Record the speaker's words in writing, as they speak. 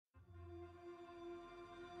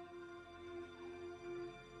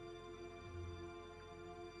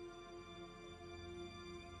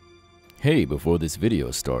Hey, before this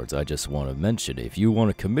video starts, I just want to mention if you want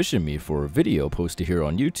to commission me for a video posted here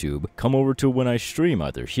on YouTube, come over to when I stream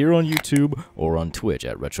either here on YouTube or on Twitch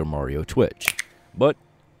at Retro Mario Twitch. But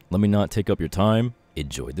let me not take up your time,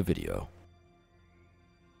 enjoy the video.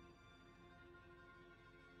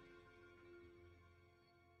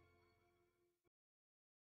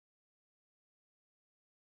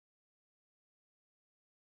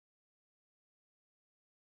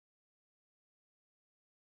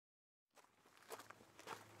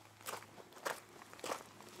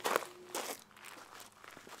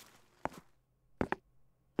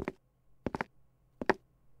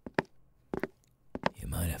 You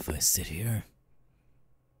mind if I sit here?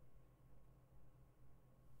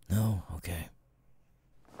 No? Okay.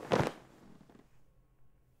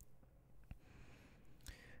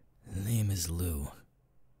 The name is Liu.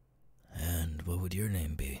 And what would your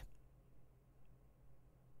name be?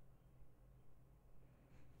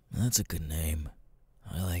 That's a good name.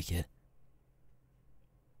 I like it.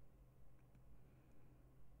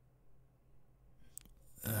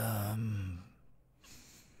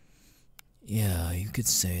 Yeah, you could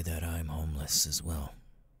say that I'm homeless as well.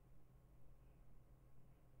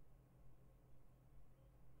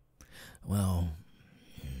 Well,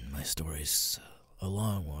 my story's a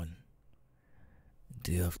long one.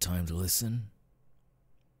 Do you have time to listen?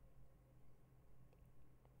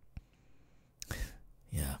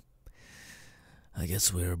 Yeah. I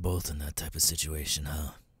guess we were both in that type of situation,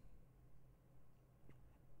 huh?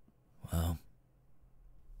 Well,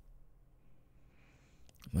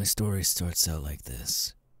 my story starts out like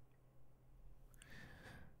this.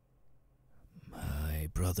 My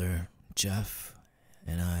brother, Jeff,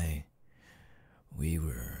 and we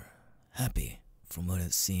were happy from what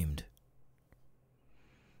it seemed.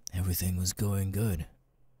 Everything was going good.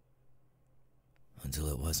 Until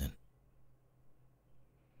it wasn't.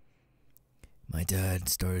 My dad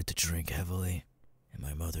started to drink heavily, and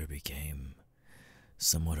my mother became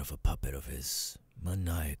somewhat of a puppet of his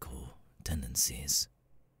maniacal tendencies.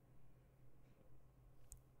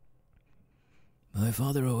 My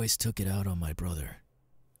father always took it out on my brother,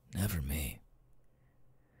 never me.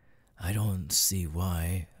 I don't see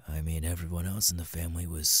why. I mean, everyone else in the family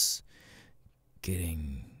was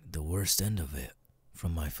getting the worst end of it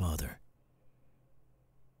from my father.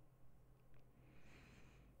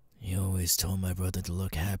 He always told my brother to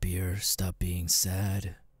look happier, stop being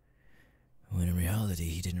sad, when in reality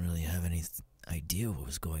he didn't really have any idea what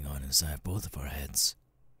was going on inside both of our heads.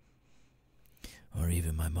 Or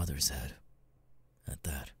even my mother's head, at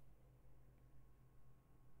that.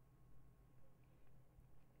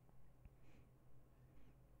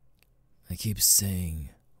 I keep saying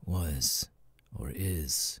was or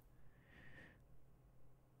is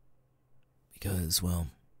because, well,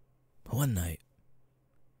 one night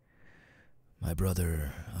my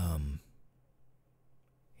brother,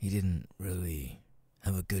 he didn't really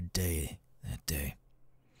have a good day that day.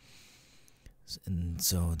 And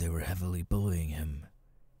so they were heavily bullying him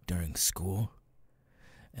during school.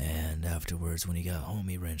 And afterwards, when he got home,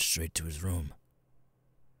 he ran straight to his room.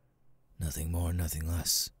 Nothing more, nothing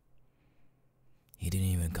less. He didn't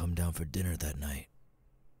even come down for dinner that night.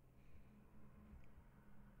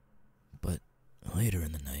 But later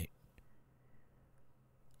in the night,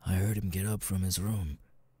 I heard him get up from his room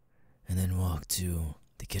and then walk to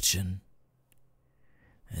the kitchen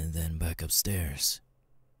and then back upstairs.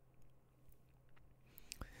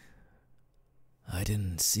 I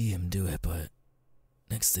didn't see him do it, but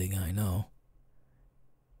next thing I know,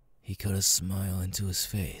 he cut a smile into his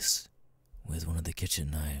face with one of the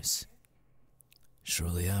kitchen knives.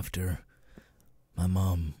 Shortly after, my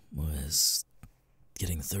mom was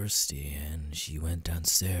getting thirsty and she went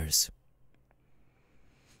downstairs.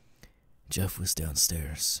 Jeff was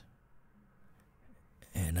downstairs,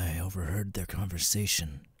 and I overheard their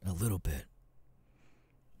conversation a little bit.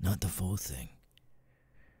 Not the full thing.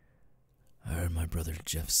 I heard my brother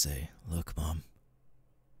Jeff say, "Look, Mom,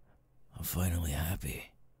 I'm finally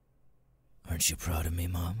happy. Aren't you proud of me,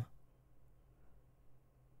 Mom?"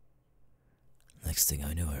 Next thing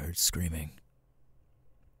I knew, I heard screaming.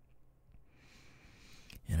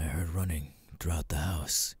 And I heard running throughout the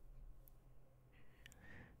house.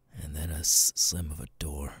 And then a slam of a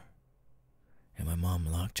door. And my mom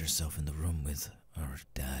locked herself in the room with our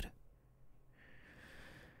dad.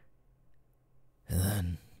 And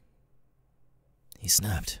then he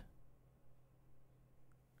snapped.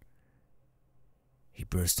 He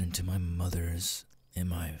burst into my mother's and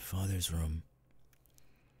my father's room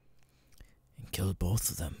and killed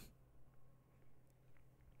both of them.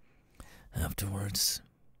 Afterwards,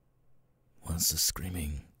 once the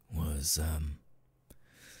screaming was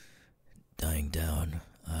dying down,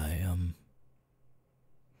 I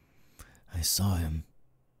saw him.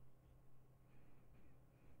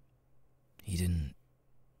 He didn't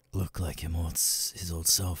look like his old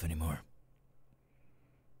self anymore.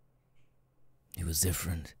 He was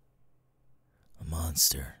different. A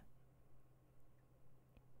monster.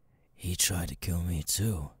 He tried to kill me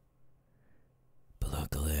too. But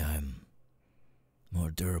luckily I'm more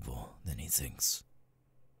durable than he thinks.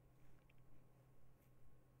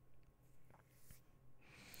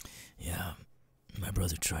 Yeah, my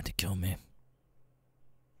brother tried to kill me.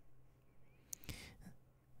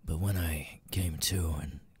 But when I came to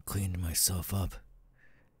and cleaned myself up,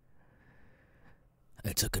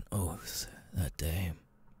 I took an oath that day.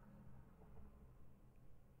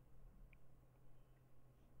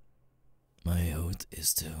 My oath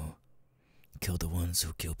is to kill the ones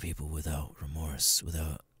who kill people without remorse,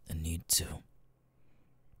 without a need to.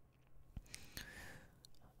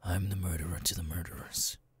 I'm the murderer to the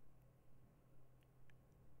murderers.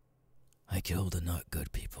 I kill the not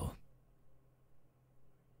good people.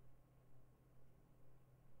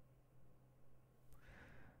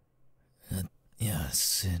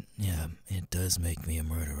 It does make me a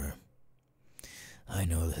murderer. I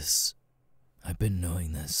know this. I've been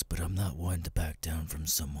knowing this, but I'm not one to back down from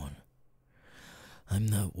someone. I'm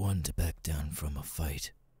not one to back down from a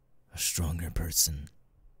fight, a stronger person,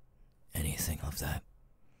 anything of that.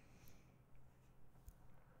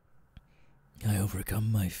 I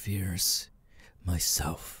overcome my fears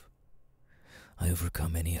myself. I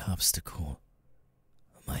overcome any obstacle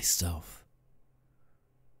myself.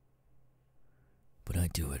 But I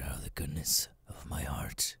do it out of the goodness of my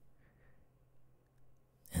heart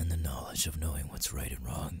and the knowledge of knowing what's right and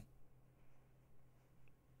wrong.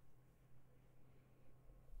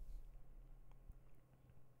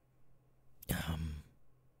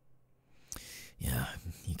 Yeah,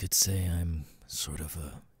 you could say I'm sort of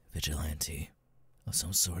a vigilante of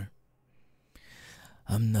some sort.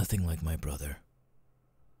 I'm nothing like my brother.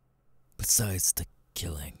 Besides the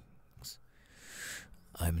killings,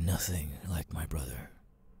 I'm nothing like my brother.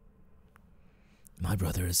 My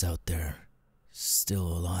brother is out there, still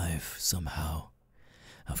alive somehow,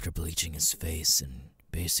 after bleaching his face and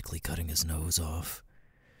basically cutting his nose off.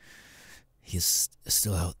 He's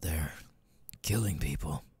still out there, killing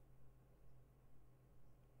people.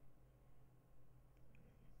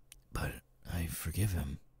 But I forgive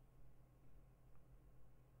him.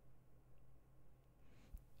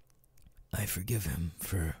 I forgive him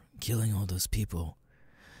for killing all those people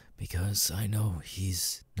because I know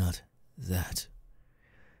he's not that.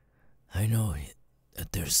 I know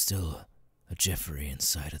that there's still a Jeffrey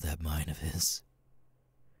inside of that mind of his.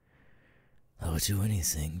 I would do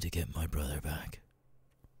anything to get my brother back.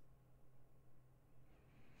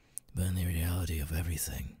 But in the reality of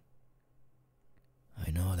everything,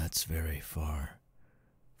 I know that's very far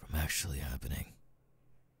from actually happening.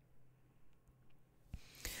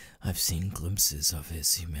 I've seen glimpses of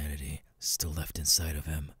his humanity still left inside of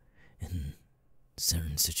him in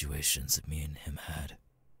certain situations that me and him had.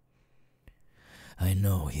 I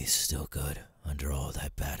know he's still good under all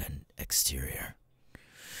that bad exterior.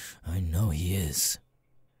 I know he is.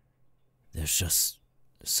 There's just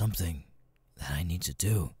something that I need to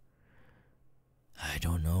do. I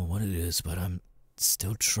don't know what it is, but I'm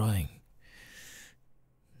still trying.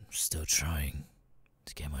 I'm still trying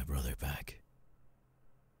to get my brother back.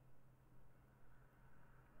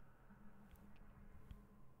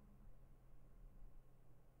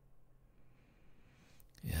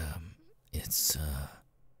 Yeah, it's a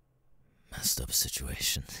messed up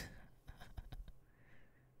situation.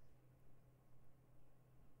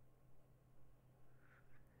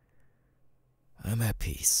 I'm at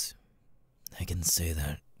peace. I can say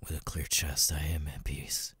that with a clear chest. I am at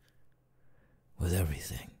peace with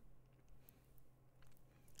everything.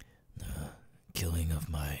 The killing of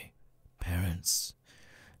my parents,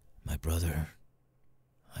 my brother,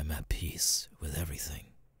 I'm at peace with everything.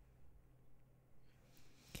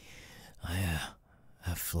 I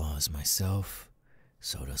have flaws myself,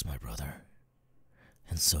 so does my brother,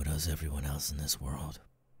 and so does everyone else in this world.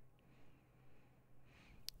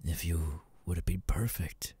 If you were to be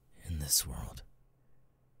perfect in this world,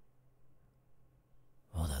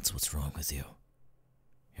 well, that's what's wrong with you.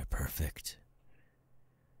 You're perfect.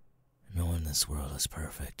 No one in this world is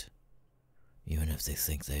perfect, even if they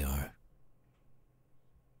think they are.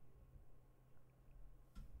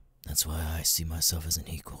 That's why I see myself as an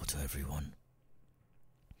equal to everyone.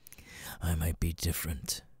 I might be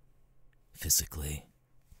different physically,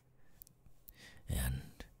 and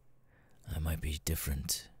I might be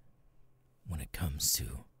different when it comes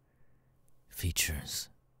to features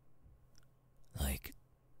like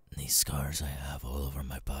these scars I have all over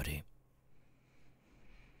my body.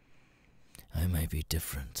 I might be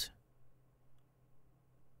different,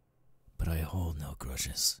 but I hold no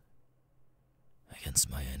grudges against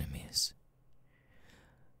my enemies.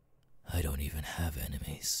 I don't even have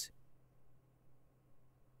enemies,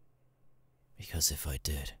 because if I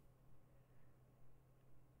did,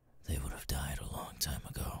 they would have died a long time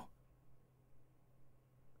ago.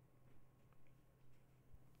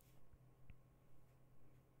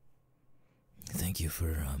 Thank you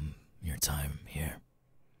for, your time here.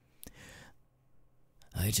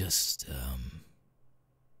 I just,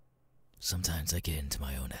 sometimes I get into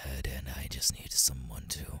my own head and I just need someone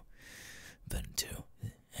to vent to.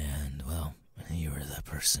 And, well, you were that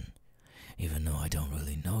person, even though I don't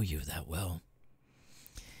really know you that well.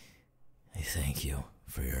 I thank you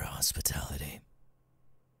for your hospitality.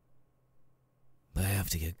 But I have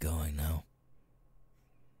to get going now.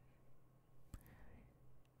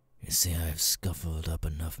 You see, I've scuffled up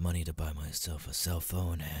enough money to buy myself a cell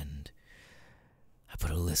phone, and I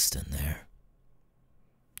put a list in there.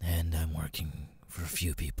 And I'm working for a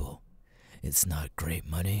few people. It's not great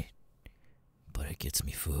money, but it gets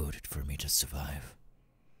me food for me to survive.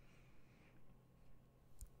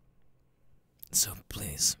 So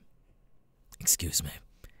please, excuse me.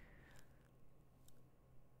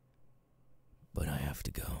 But I have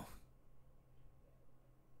to go.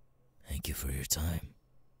 Thank you for your time.